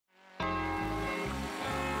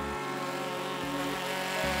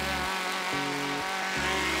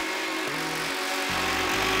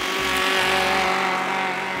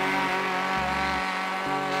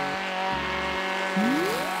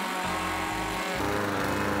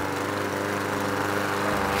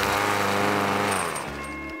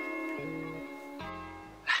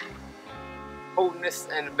wholeness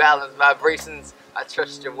and balance vibrations. I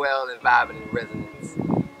trust you're well and vibing in resonance.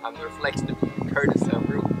 I'm the reflection of Curtis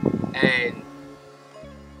Root, and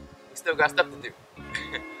we still got stuff to do.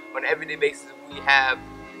 On an everyday basis, we have,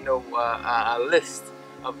 you know, a list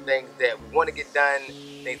of things that we want to get done,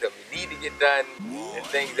 things that we need to get done, and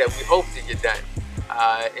things that we hope to get done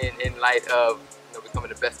in light of, you know, becoming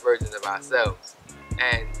the best versions of ourselves.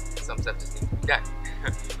 And some stuff just needs to be done.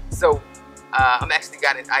 So I'm actually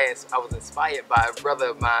I was inspired by a brother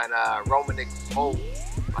of mine, Romo,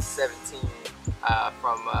 my 17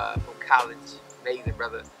 from college. Amazing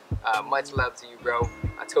brother. Much love to you, bro.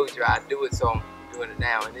 I told you I'd do it, so I'm doing it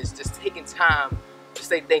now. And it's just taking time to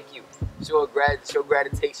say thank you. Show gratitude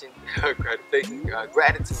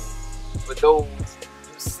for those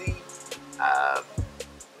you see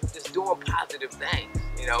just doing positive things,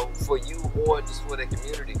 you know, for you or just for the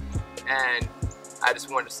community. And I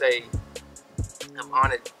just wanted to say I'm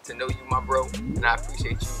honored to know you, my bro, and I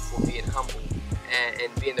appreciate you for being humble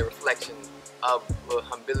and being the reflection of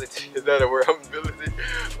humility. Is that a word? Humility,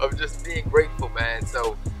 of just being grateful, man.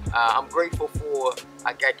 So I'm grateful for,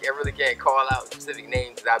 I really can't call out specific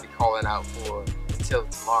names that I'll be calling out for until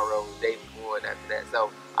tomorrow, the day before, and after that.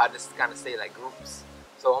 So I just kind of say like groups.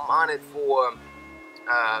 So I'm honored for,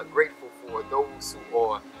 grateful for those who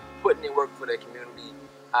are putting in work for their community,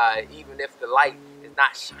 even if the light is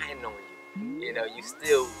not shining on you. You know, you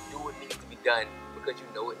still do what needs to be done because you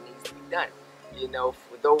know it needs to be done. You know,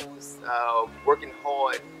 for those working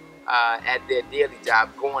hard at their daily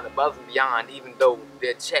job, going above and beyond, even though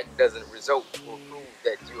their check doesn't result or prove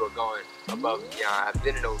that you are going above and beyond. I've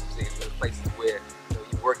been in those places where, you know,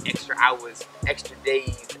 you work extra hours, extra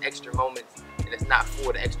days, extra moments, and it's not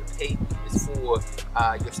for the extra pay. It's for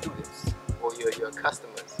your students or your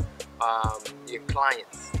customers, your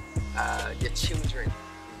clients, your children,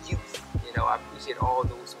 your youth. You know, I appreciate all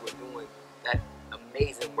those who are doing that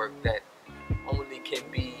amazing work that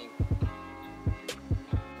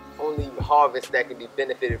only harvest that can be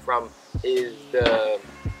benefited from is the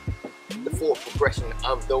full progression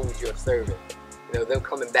of those you're serving. You know, them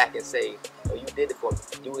coming back and say, oh, you did it for me.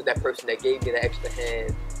 You were that person that gave me the extra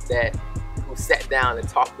hand, who sat down and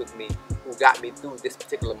talked with me, who got me through this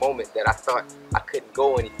particular moment that I thought I couldn't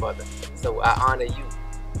go any further. So I honor you.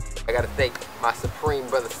 I gotta thank my supreme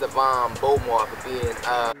brother Savam Beaumont for being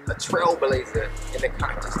a trailblazer in the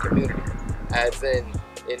conscious community, as in,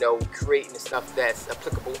 you know, creating the stuff that's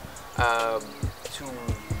applicable to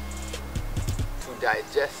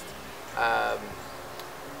digest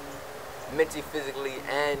mentally, physically,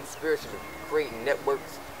 and spiritually. Creating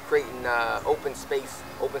networks, creating open space,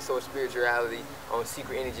 open source spirituality on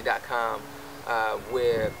secretenergy.com,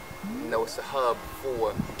 where, you know, it's a hub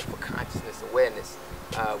for consciousness awareness,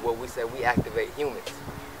 where we say we activate humans.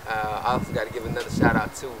 I also got to give another shout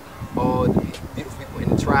out to all the beautiful people in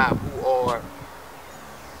the tribe who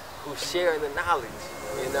share the knowledge,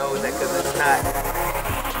 you know,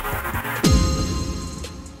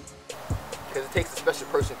 because it takes a special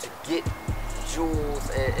person to get jewels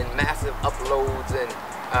and massive uploads and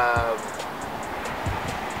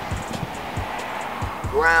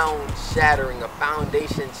ground shattering, a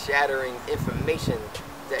foundation shattering information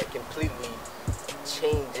that completely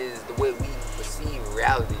changes the way we perceive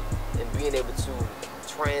reality, and being able to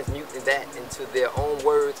transmute that into their own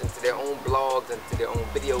words, into their own blogs, into their own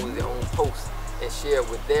videos, their own posts, and share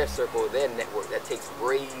with their circle, their network. That takes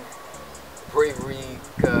bravery,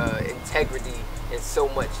 integrity, and so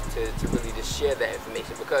much to really just share that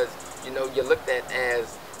information, because, you know, you're looked at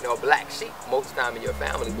as, you know, a black sheep most of the time in your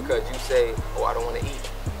family because you say, oh, I don't want to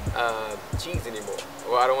eat cheese anymore,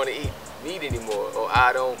 or I don't want to eat meat anymore, or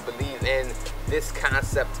I don't believe in this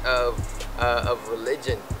concept of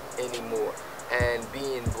religion anymore. And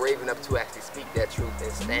being brave enough to actually speak that truth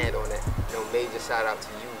and stand on it, you know, major shout out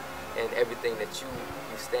to you and everything that you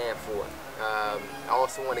stand for. I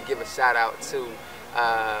also want to give a shout out to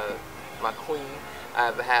my queen.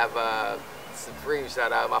 I have a supreme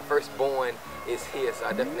shout out. My firstborn is here, so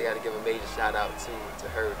I definitely got to give a major shout out to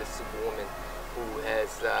her, this superwoman who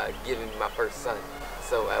has given me my first son.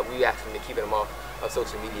 So we actually been keeping him off of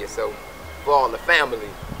social media. So for all the family,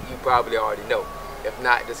 you probably already know. If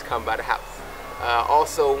not, just come by the house.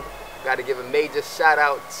 Also, got to give a major shout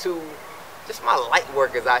out to just my light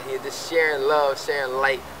workers out here, just sharing love, sharing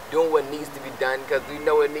light, doing what needs to be done, because we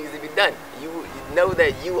know it needs to be done. You know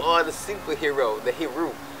that you are the superhero, the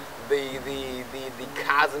hero, the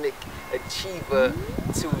cosmic achiever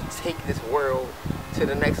to take this world to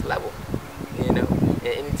the next level. You know, and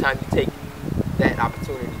anytime you take that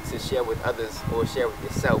opportunity to share with others or share with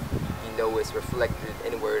yourself, you know it's reflected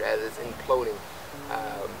inward as it's imploding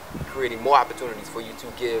creating more opportunities for you to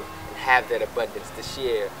give and have that abundance to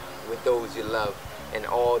share with those you love and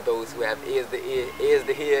all those who have ears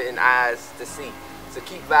to hear and eyes to see. So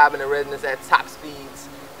keep vibing and resonance at top speeds.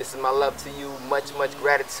 This is my love to you. Much, much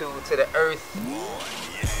gratitude to the earth,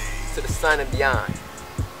 to the sun and beyond.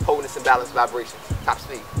 Wholeness and balanced vibrations. Top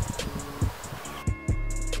speed.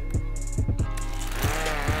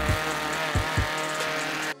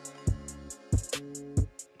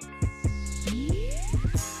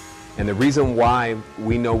 And the reason why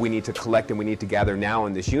we know we need to collect and we need to gather now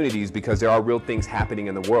in this unity is because there are real things happening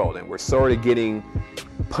in the world, and we're sort of getting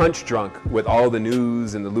punch drunk with all the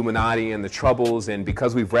news and the Illuminati and the troubles. And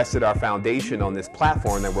because we've rested our foundation on this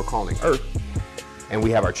platform that we're calling Earth, and we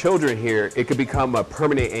have our children here, it could become a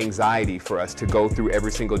permanent anxiety for us to go through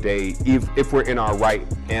every single day if we're in our right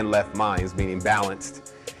and left minds, meaning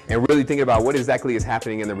balanced, and really thinking about what exactly is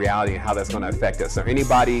happening in the reality and how that's going to affect us. So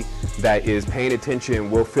anybody that is paying attention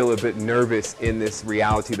will feel a bit nervous in this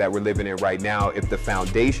reality that we're living in right now if the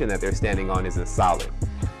foundation that they're standing on isn't solid.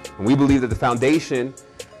 And we believe that the foundation,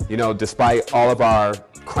 you know, despite all of our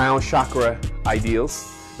crown chakra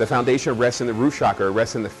ideals, the foundation rests in the root chakra, it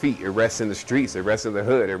rests in the feet, it rests in the streets, it rests in the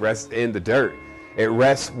hood, it rests in the dirt. It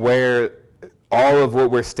rests where all of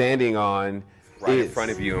what we're standing on right in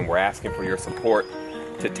front of you, and we're asking for your support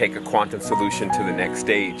to take a quantum solution to the next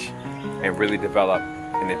stage and really develop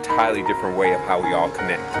an entirely different way of how we all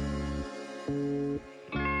connect.